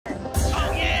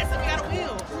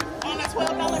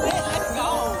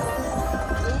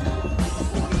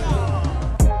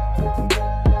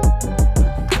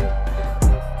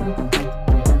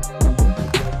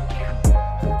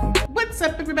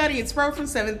7:30. It's Pro from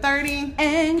 7:30.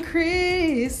 And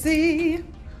Chrissy.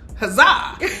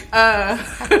 Huzzah!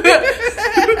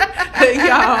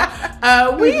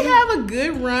 Y'all, we have a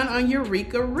good run on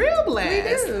Eureka Real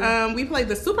Blast. We do. We played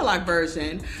the Superlock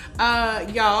version.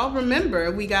 Y'all,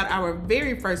 remember, we got our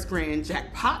very first grand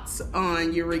jackpots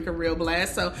on Eureka Real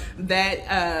Blast. So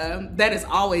that is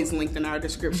always linked in our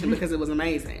description because it was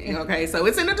amazing. Okay, so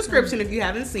it's in the description if you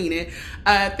haven't seen it.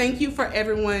 Thank you for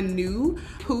everyone new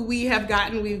who we have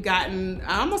gotten. We've gotten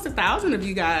almost 1,000 of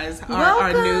you guys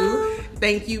are new.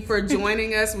 Thank you for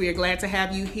joining us. We are glad to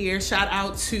have you here. Shout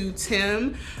out to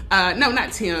Tim. No,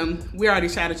 not Tim. We already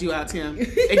shouted you out, Tim.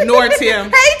 Ignore Tim.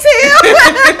 Hey, Tim.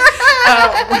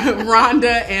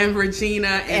 Rhonda and Regina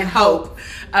and Hope.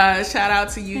 Shout out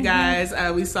to you guys.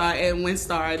 We saw at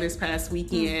WinStar this past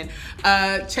weekend.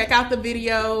 Check out the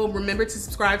video. Remember to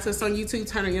subscribe to us on YouTube.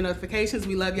 Turn on your notifications.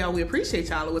 We love y'all. We appreciate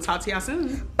y'all. We'll talk to y'all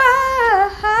soon. Bye.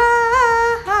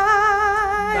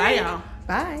 Bye, y'all.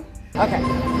 Bye. Okay.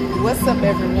 What's up,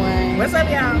 everyone? What's up,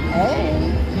 y'all? Hey.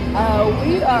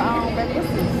 We are on, baby,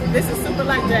 This is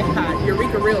Superlock Jackpot,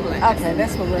 Eureka Real Blast. Okay,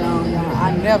 that's what we're on, y'all.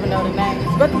 I never know the names,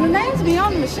 but the names be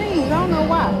on the machines. I don't know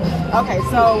why. Okay,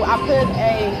 so I put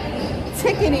a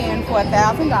ticket in for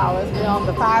 $1,000. We're on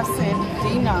the 5-cent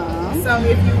denom. So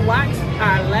if you watch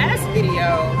our last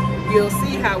video, you'll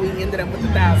see how we ended up with the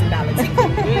 $1,000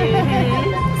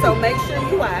 ticket. So make sure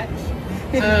you watch.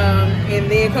 And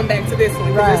then come back to this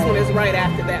one. Right. This one is right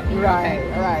after that one. Right,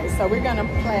 Okay. right. So we're gonna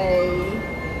play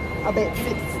a bet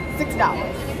 $6.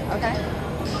 Okay.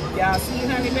 Y'all see,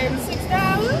 honey, baby, $6.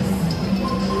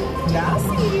 Y'all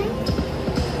see it.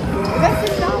 Is that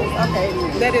 $6? Okay.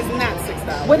 That is not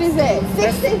 $6. What is that?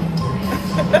 60?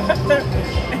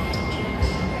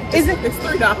 Is it? It's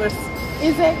 $3.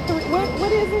 Is that three?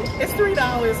 What is it? It's $3,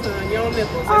 hon. Your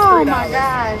nipples. It's Oh $3. my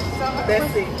gosh.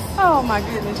 That's it. Oh my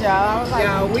goodness, y'all. I was like,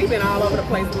 Y'all, we've been all over the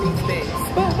place with these things.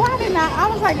 but why didn't I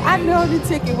was like, I know the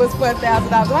ticket was for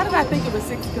 $1,000. Why did I think it was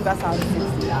 60? Because I saw it was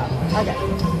 $60. Okay.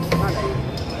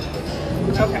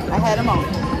 Okay. I had a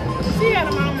moment. She had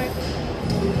a moment.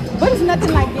 But it's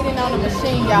nothing like getting on the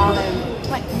machine, y'all, and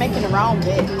like making the wrong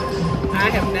bet.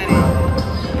 I have done it.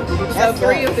 So That's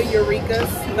 3 good. of the Eurekas,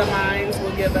 the mines,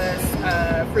 will give us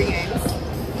free games.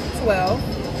 12.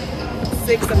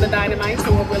 6 of the dynamites,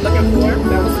 so what we're looking for.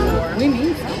 That was 4. We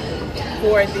need something.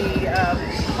 For the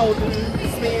Holden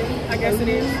spin, I guess it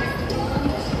is.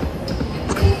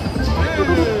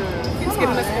 Keeps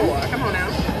giving us 4. Come on now.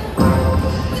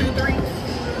 2, 3.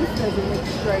 This doesn't look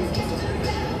straight.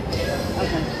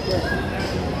 Okay, good.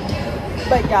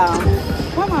 But y'all,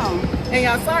 come on. And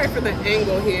y'all, sorry for the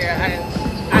angle here.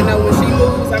 I know when she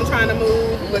moves, I'm trying to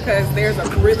move because there's a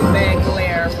really bad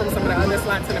glare from some of the other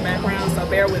slots in the background, so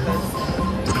bear with us.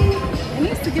 It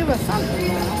needs to give us something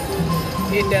now.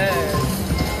 It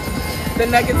does. The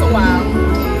nuggets are wild.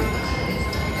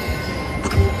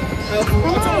 Oh, 2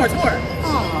 more.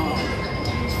 Oh.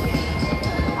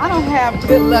 I don't have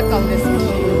good luck on this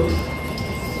machine.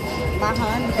 My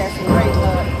honey has some great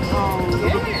luck.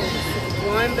 Yes.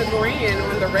 Won the grand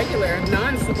on the regular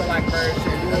non-Superlock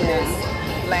version of this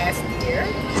last year.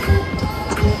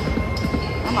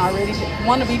 I'm already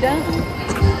want to be done.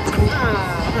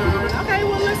 Okay,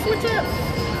 well, let's switch up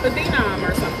the denom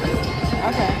or something.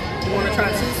 Okay. You want to try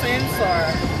 2 cents or?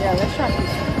 Yeah, let's try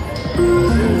this.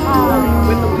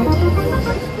 With the wheel.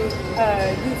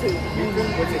 YouTube.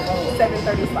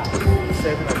 735.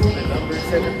 7, number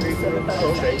 737.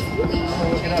 Okay. I'm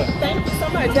looking up. Thank you so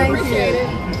much. Thank Appreciate you. it.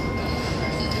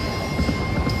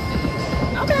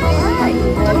 Okay.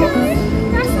 Okay.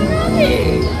 That's so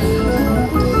nice.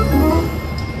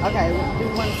 Okay, do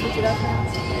you want to switch it up now?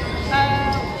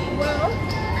 Well,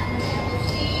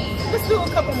 let's do a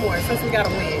couple more since we got a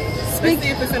win. Let's see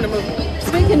if it's in the movie.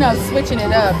 Speaking of switching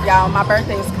it up, y'all, my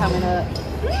birthday is coming up.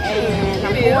 And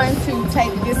I'm going to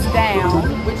take this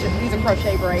down, which these are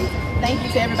crochet braids. Thank you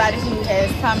to everybody who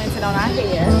has commented on our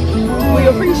hair. We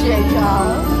appreciate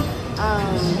y'all.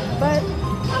 But I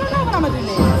don't know what I'm going to do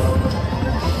next.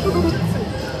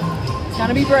 It's going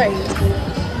to be braids.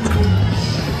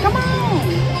 Come on.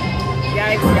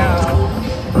 Yikes, y'all.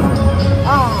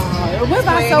 Oh, it went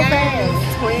by so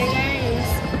fast. Twin games.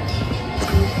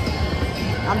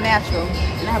 I'm natural,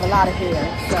 and I have a lot of hair,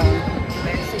 so.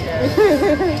 There she does.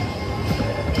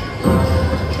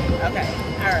 Okay,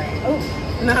 alright. Oh,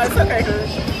 No, it's okay,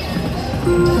 honey.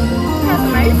 That's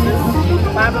amazing.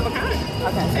 5 of a kind.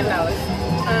 okay.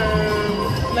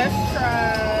 $10. Let's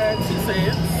try 2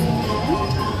 cents.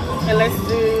 And let's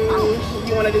do,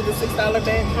 you want to do the $6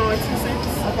 bet on 2 cents?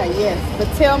 Okay, yes. But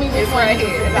tell me which It's one right is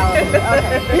here. $6.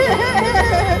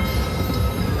 Okay.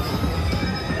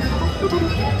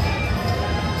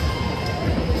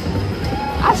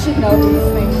 I should know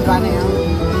these things by now.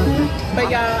 But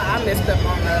y'all, I messed up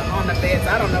on the bets.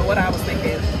 I don't know what I was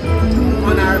thinking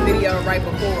on our video right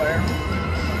before.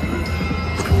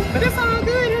 But it's all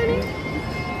good, honey.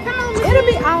 Come on, man. It'll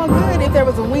be all good if there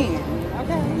was a win.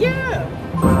 Okay. Yeah.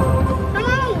 Come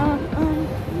on.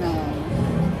 No.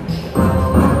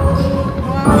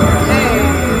 Hey.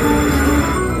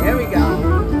 There we go.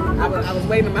 I was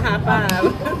waving my high five.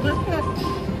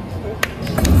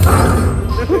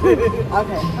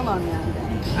 Okay, come on now.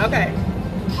 Okay.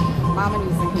 Mama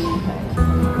needs to hear.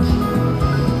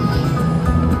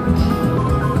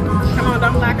 Come on,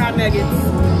 don't block our nuggets.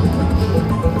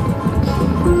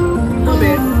 A little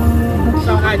bit.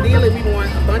 So ideally we want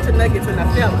a bunch of nuggets in the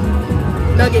fella.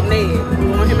 Nugget Ned. We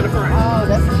want him in the front. Oh,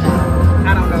 that's the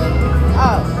I don't know.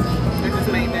 Oh. I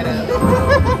just made that up.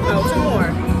 No, 2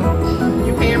 more.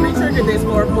 You can re-trigger this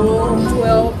for a full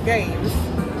 12 games.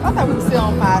 I thought we were still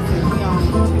on 5 cents. We on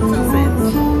 2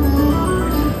 cents.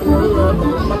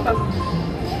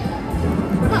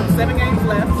 Come on, 7 games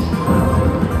left.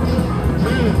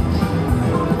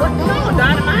 What? Come on,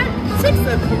 Dynamite. 6 of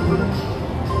them.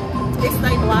 It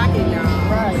stay blocking, y'all.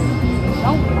 right.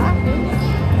 Don't block it.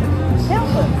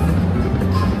 Help us.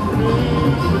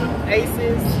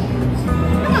 Aces.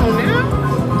 Come on now.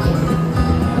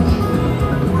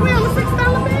 We on the $6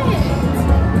 bet.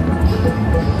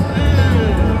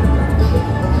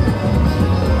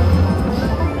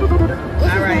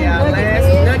 All right, y'all. Last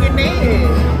nugget Ned.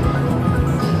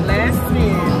 Last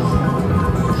spin.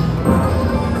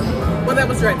 Well, that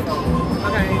was dreadful.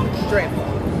 Okay, dreadful.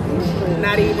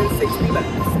 Not even 60 bucks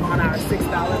on our $6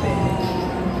 bet.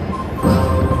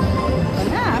 But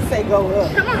now I say go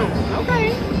up. Come on,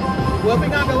 okay. Well, if we're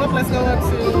gonna go up, let's go up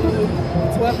to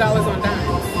 $12 on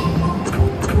dimes.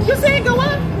 You said go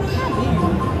up?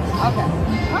 Okay.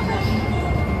 Okay.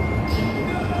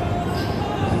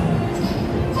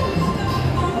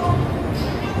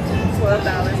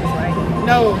 $12 is right.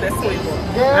 No, that's 24.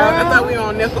 I thought we were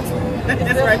on nickels.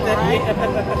 That's right there.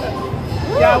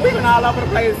 Y'all, we've been all over the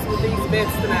place with these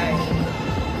bets tonight.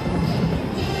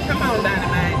 Come on,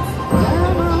 Dynamite.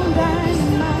 Come on, Dynamite.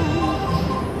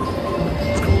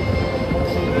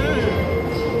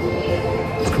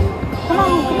 Come on,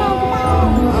 come on, come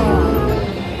on.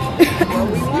 Well,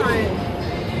 we won.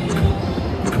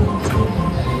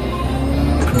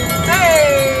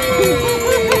 Hey!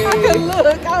 I could look.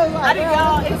 I was like, I didn't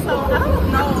y'all. It's so I don't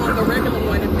know on the regular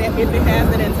one if it has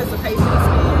an anticipation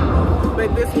spin, but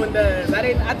this one does. I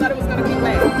thought it was gonna be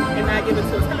late and not give it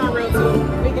to us. Come on, real two.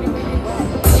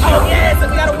 Oh yes,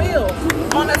 and we got a wheel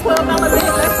on the $12 bet.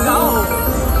 Let's go.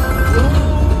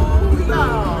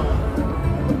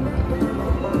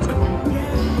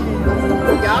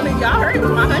 Ooh, y'all heard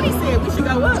what my honey said. We should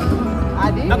go up.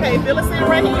 I did. Okay, fill us in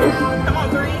right here. Come on,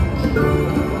 3.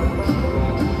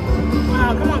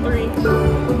 Oh, come on, 3.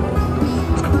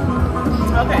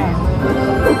 Okay.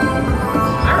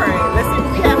 All right, let's see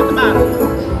what we have at the bottom.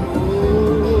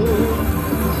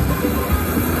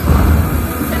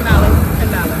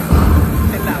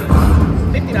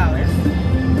 $10,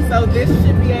 $50. So this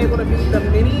should be able to be the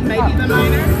mini, maybe the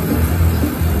minor.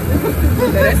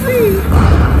 Let's see.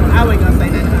 I wasn't gonna say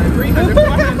that. 300,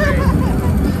 400.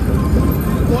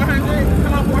 400.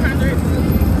 Come on, 400.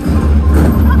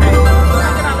 Okay,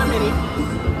 $100 mini.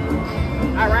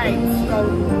 All right. So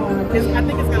I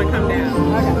think it's gonna come down.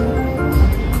 Okay.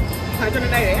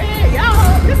 180. Hey,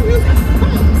 y'all, this music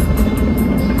pumps.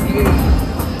 Yeah.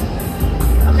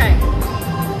 Okay.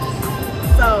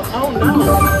 So, oh no.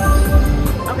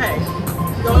 Okay.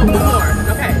 Go up more.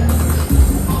 Okay.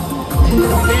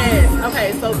 Yes. Okay,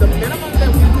 so the minimum that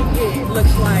we can get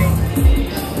looks like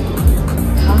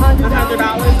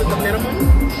 $100 is the minimum.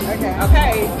 Okay.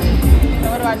 Okay. So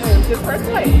what do I do? Just press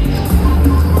play.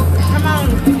 Come on,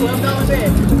 $12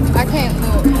 bet. I can't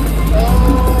look. Oh.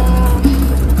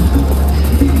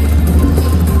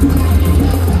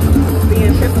 The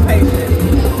anticipation.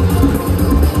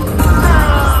 Oh,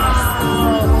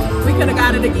 we could have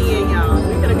got it again, y'all.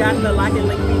 We could have gotten the lock and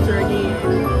link feature again,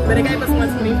 but it gave us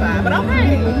 $125. But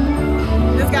okay,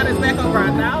 this got us back over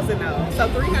 $1,000 though. So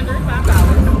 $305.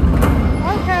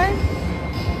 Okay.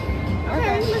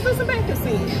 Okay, let's do some backup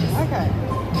scenes. Okay.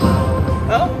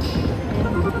 Oh,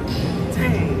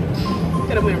 dang!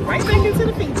 Could have went right back into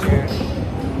the feature.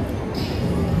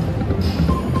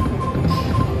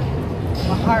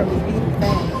 My heart was beating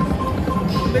fast.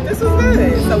 But this was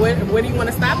good. So what do you want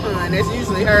to stop on? That's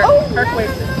usually her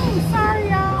question. No. Sorry,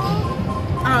 y'all.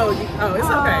 Oh, it's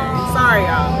okay. Sorry,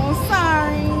 y'all. Oh,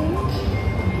 sorry.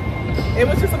 It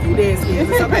was just a few dead skins.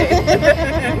 It's okay.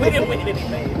 We didn't win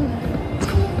anything.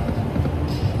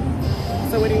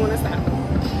 So what do you want to stop?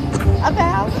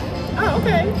 1,000. Oh,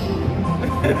 okay.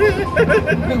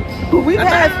 We've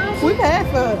had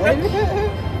fun.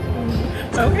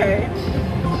 Okay.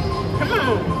 Come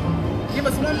on. Give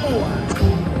us one more.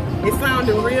 It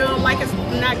sounded real like it's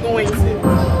not going to.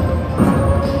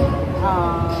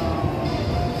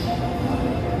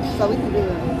 So we can do it.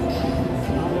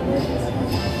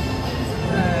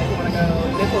 You want to go?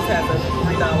 Nichols has a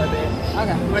 $3 bet.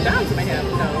 Okay. Or Dimes may have.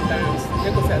 No, Dimes.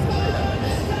 Nichols has a $3 bet.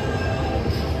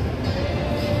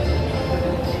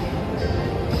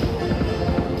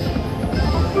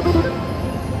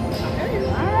 Okay.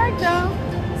 All right, y'all.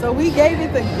 So we gave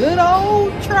it the good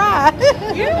old try.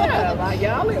 Yeah, like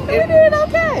y'all. We did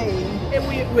okay.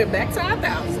 And we're back to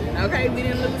 1,000. Okay, we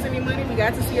didn't lose any money. We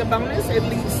got to see a bonus at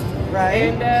least.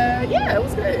 Right. And yeah, it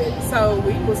was good. So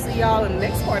we will see y'all in the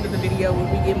next part of the video when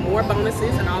we get more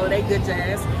bonuses and all of that good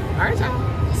jazz. All right,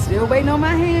 y'all. Still waiting on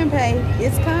my hand pay.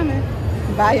 It's coming.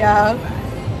 Bye, y'all.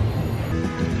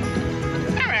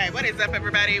 All right, what is up,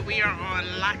 everybody? We are on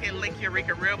Lock and Link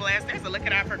Eureka Real Blast. There's a look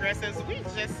at our progressives. We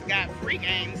just got free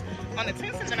games on the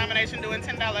 10-cent denomination doing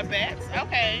 $10 bets.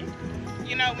 Okay.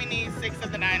 You know we need 6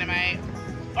 of the dynamite.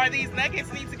 Or these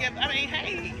nuggets need to give, I mean,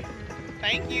 hey,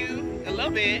 thank you a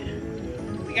little bit.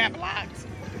 We got blocked.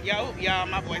 Yo, y'all,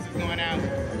 my voice is going out.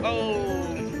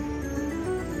 Oh.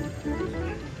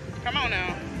 Come on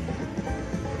now.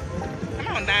 Come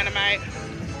on, dynamite.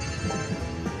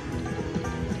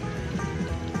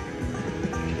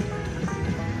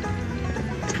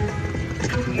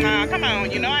 Nah, come on.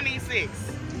 You know I need 6.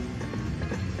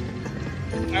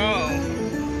 Oh.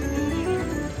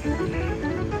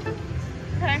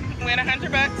 Okay, win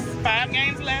 $100. 5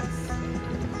 games left.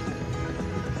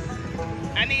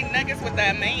 I need nuggets with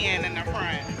that man in the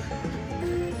front.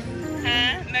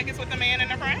 Huh? Nuggets with the man in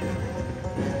the front?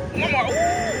 One more.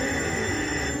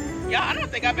 Ooh. Y'all, I don't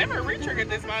think I've ever re-triggered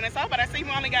this bonus off, but I see we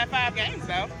only got 5 games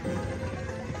though.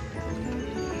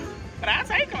 But I'll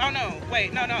take them. Oh no,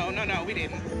 wait, no, we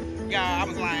didn't. Y'all, I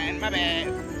was lying, my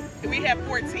bad. We have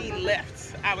 14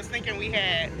 left. I was thinking we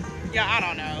had, y'all, I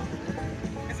don't know.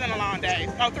 It's been a long day.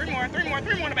 Oh, 3 more on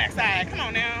the backside. Come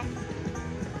on now.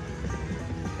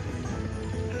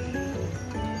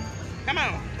 Come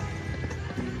on.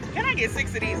 Can I get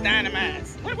 6 of these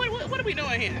dynamites? What are we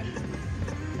doing here?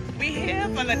 We here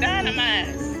for the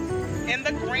dynamites in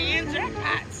the grand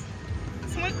jackpot.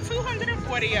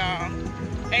 240, y'all.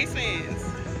 8 cents.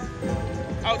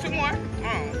 Oh, 2 more?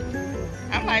 Oh.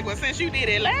 I'm like, well, since you did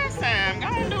it last time, go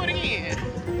on and do it again.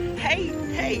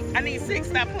 Hey, I need 6.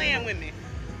 Stop playing with me.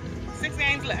 6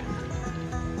 games left.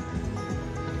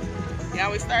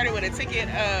 Y'all, we started with a ticket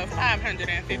of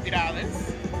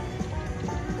 $550.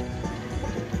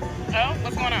 Oh,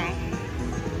 what's going on?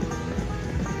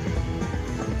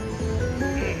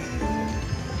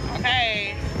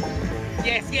 Okay.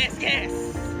 Yes.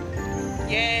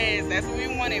 Yes, that's what we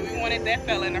wanted. We wanted that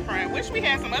fella in the front. Wish we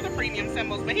had some other premium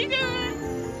symbols, but he good.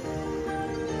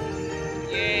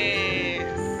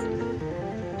 Yes.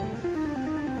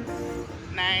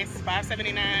 Nice.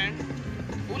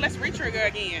 $5.79. Ooh, let's re-trigger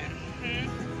again.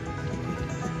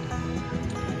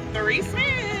 3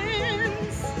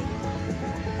 spins.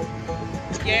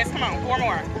 Yes, come on. 4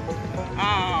 more.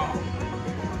 Oh.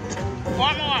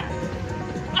 4 more.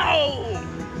 Oh.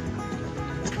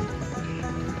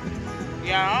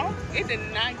 Y'all, it did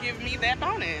not give me that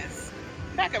bonus.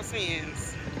 Backup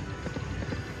spins.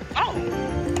 Oh,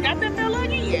 got that fella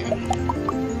again.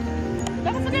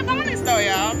 That was a good bonus though,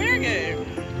 y'all. Very good.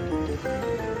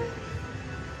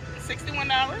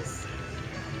 $61.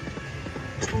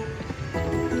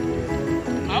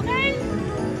 Okay.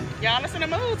 Y'all, it's in the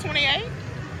mood. 28.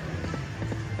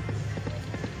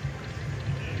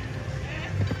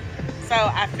 So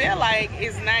I feel like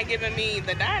it's not giving me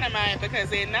the dynamite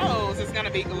because it knows it's gonna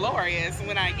be glorious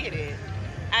when I get it.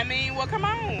 I mean, well, come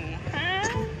on, huh?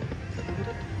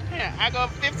 Yeah, I go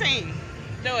 15.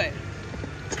 Do it.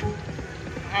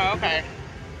 Oh, okay.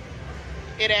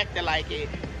 It acted like it,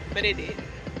 but it didn't.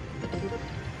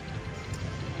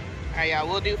 All right, y'all,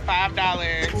 we'll do $5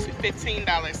 to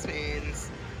 $15 spins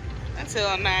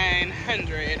until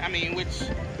 900. I mean, which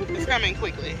is coming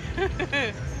quickly.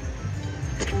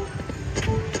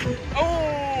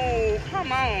 Oh,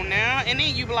 come on now. And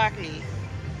then you block me.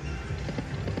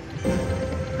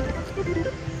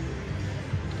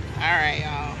 All right,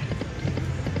 y'all.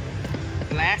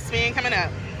 Last spin coming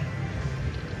up.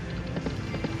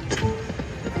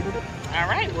 All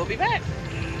right, we'll be back.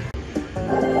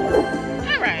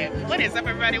 All right, what is up,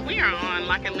 everybody? We are on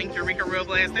Lock and Link Eureka Real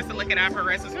Blast. That's a look at our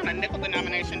progressives on a nickel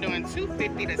denomination doing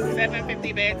 250 to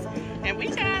 750 bets. And we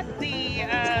got the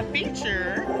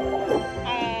feature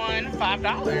on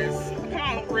 $5. Come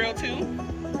on, Real 2.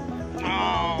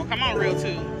 Oh, come on, Real 2.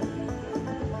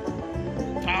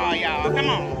 Oh, y'all, come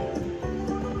on.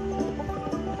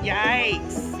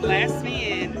 Yikes. Last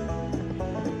spin.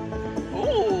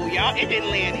 Ooh, y'all, it didn't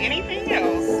land anything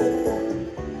else.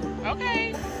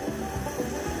 Okay.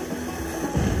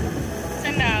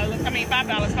 $10, I mean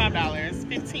 $5,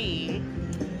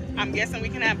 15. I'm guessing we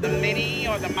can have the mini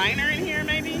or the minor in here,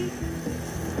 maybe.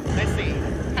 Let's see,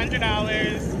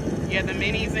 $100. Yeah, the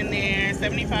mini's in there.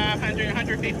 75, 100,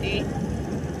 150.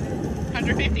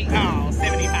 150. Oh,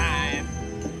 75.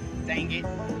 Dang it.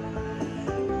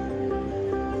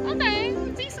 Okay,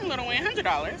 decent little win. $100.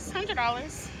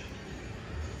 $100.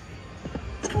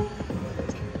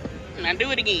 Now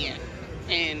do it again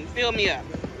and fill me up.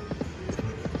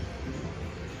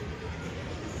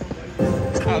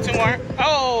 Oh, 2 more.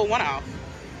 Oh, 1 off.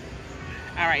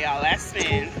 All right, y'all, last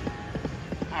spin.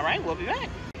 All right, we'll be back.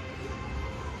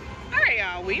 All right,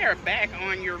 y'all, we are back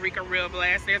on Eureka Real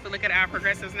Blast. There's a look at our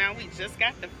progressives now. We just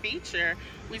got the feature.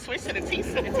 We switched to the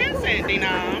 10-cent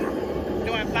denom,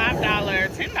 doing $5,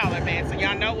 $10 bets. So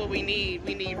y'all know what we need.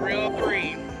 We need Real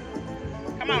 3.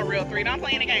 Come on, Real 3. Don't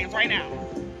play any games right now.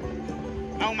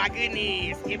 Oh my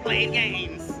goodness, it played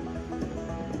games.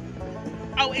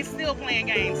 Oh, it's still playing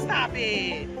games. Stop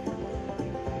it.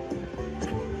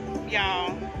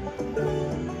 Y'all.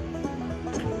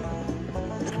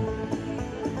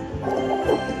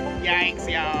 Yikes,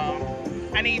 y'all.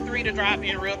 I need 3 to drop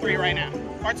in Real 3 right now.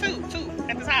 Or 2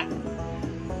 at the top.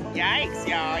 Yikes,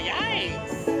 y'all.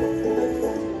 Yikes.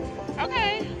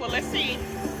 Okay, well, let's see.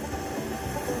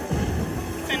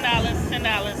 $10,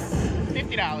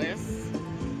 $50.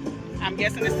 I'm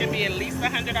guessing this can be at least a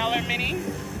 $100 mini.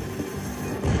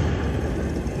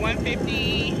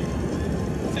 150,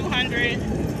 200.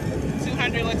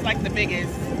 200 looks like the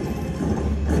biggest.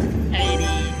 80.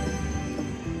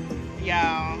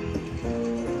 Y'all.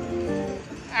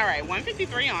 All right,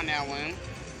 153 on that one.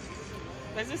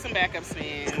 Let's do some backup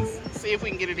spins. See if we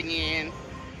can get it again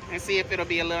and see if it'll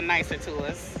be a little nicer to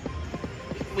us.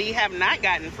 We have not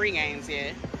gotten free games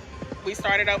yet. We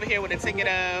started over here with a ticket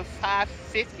of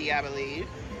 $5.50, I believe.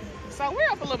 So we're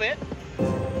up a little bit.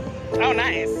 Oh,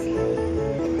 nice.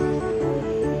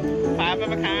 5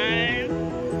 of a kind.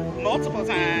 Multiple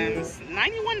times.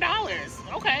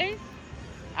 $91. Okay.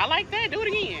 I like that. Do it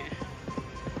again.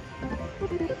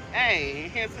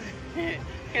 Hey,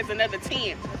 here's another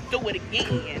 10. Do it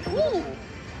again. Woo.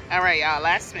 All right, y'all.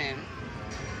 Last spin.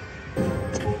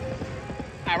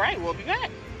 All right, we'll be back.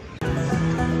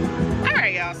 All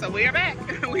right, y'all. So we are back.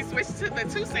 We switched to the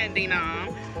 2-cent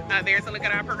denom. There's a look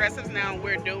at our progressives now.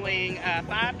 We're doing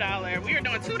 $5. We are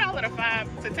doing $2 to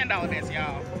 $5 to $10 bets,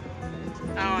 y'all,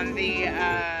 on the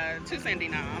 2-cent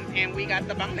denom, and we got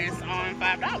the bonus on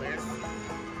 $5.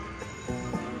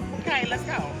 Okay, let's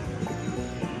go.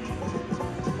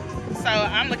 So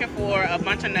I'm looking for a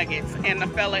bunch of nuggets and the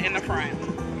fella in the front.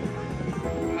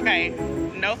 Okay,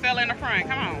 no fella in the front.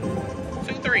 Come on.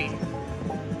 2, 3.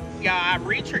 Y'all, I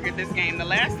re-triggered this game the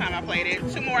last time I played it.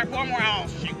 4 more. Oh,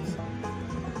 shoot.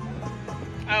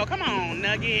 Oh, come on,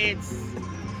 nuggets.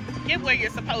 Get where you're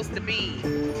supposed to be.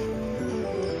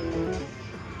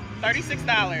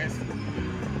 $36.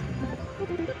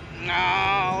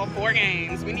 No, 4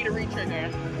 games. We need a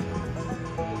re-trigger.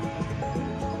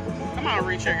 Come on,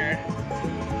 re-trigger.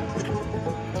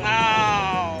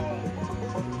 Oh.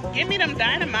 Give me them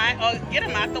dynamite or get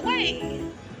them out the way.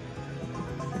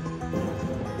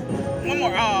 1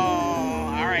 more. Oh,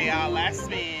 all right, y'all. Last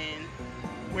spin.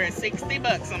 We're at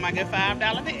 $60 on my good $5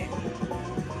 bet.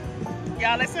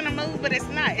 Y'all, it's in the mood, but it's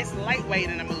not. It's lightweight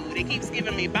in the mood. It keeps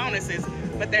giving me bonuses,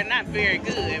 but they're not very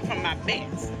good from my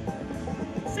bets.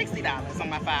 $60 on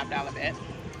my $5 bet.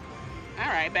 All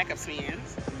right, backup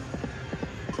spins.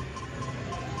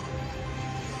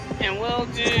 And we'll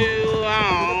do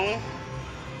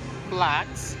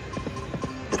blocks.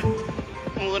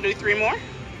 And we'll do 3 more.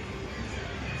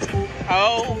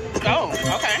 Oh,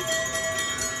 okay.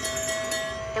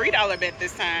 $3 bet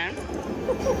this time.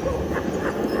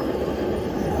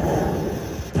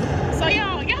 So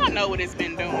y'all know what it's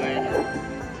been doing.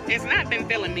 It's not been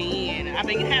filling me in. I've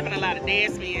been having a lot of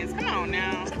dead spins. Come on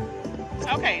now.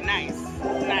 Okay, nice.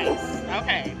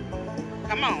 Okay.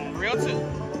 Come on, Real 2.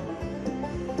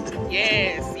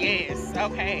 Yes.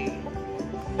 Okay.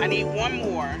 I need 1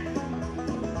 more.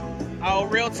 Oh,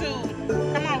 Real 2.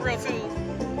 Come on, Real 2.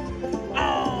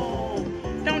 Oh,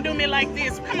 don't do me like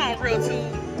this. Come on, Real 2.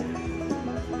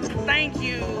 Thank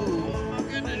you.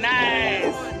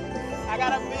 Nice. I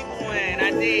got a big one.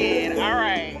 I did. All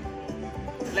right.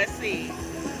 Let's see.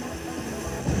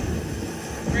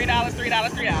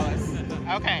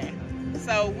 $3. Okay.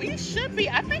 So we should be,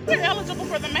 I think we're eligible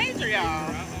for the major,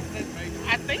 y'all.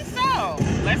 I think so.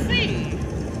 Let's see.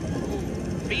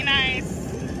 Be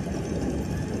nice.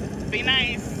 Be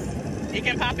nice. You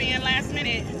can pop in last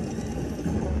minute.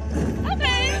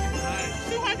 Okay.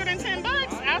 210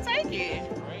 bucks. I'll take it.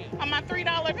 On my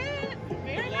 $3 bid.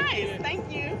 Very nice.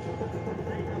 Thank you.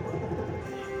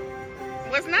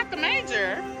 Well, it's not the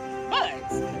major, but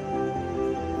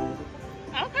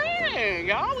okay,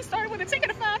 y'all. We started with a ticket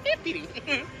of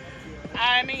 $5.50.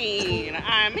 I mean,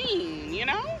 you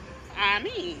know,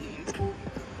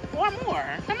 or more.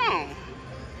 Come on.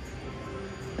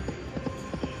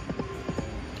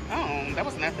 Oh, that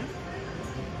was nothing.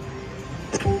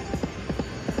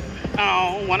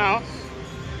 Oh, one off.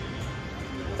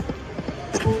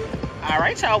 All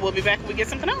right, y'all. We'll be back when we get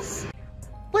something else.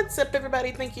 What's up,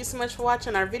 everybody? Thank you so much for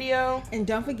watching our video. And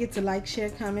don't forget to like, share,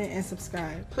 comment, and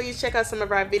subscribe. Please check out some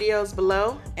of our videos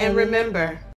below. And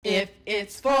remember, if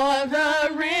it's for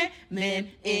the rent, then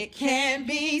it can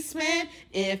be spent.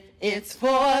 If it's for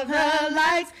the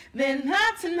likes, then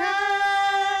not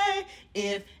tonight.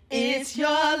 If it's your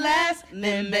last,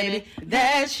 then baby,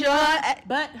 that's your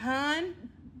butt, hun.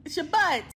 It's your butt.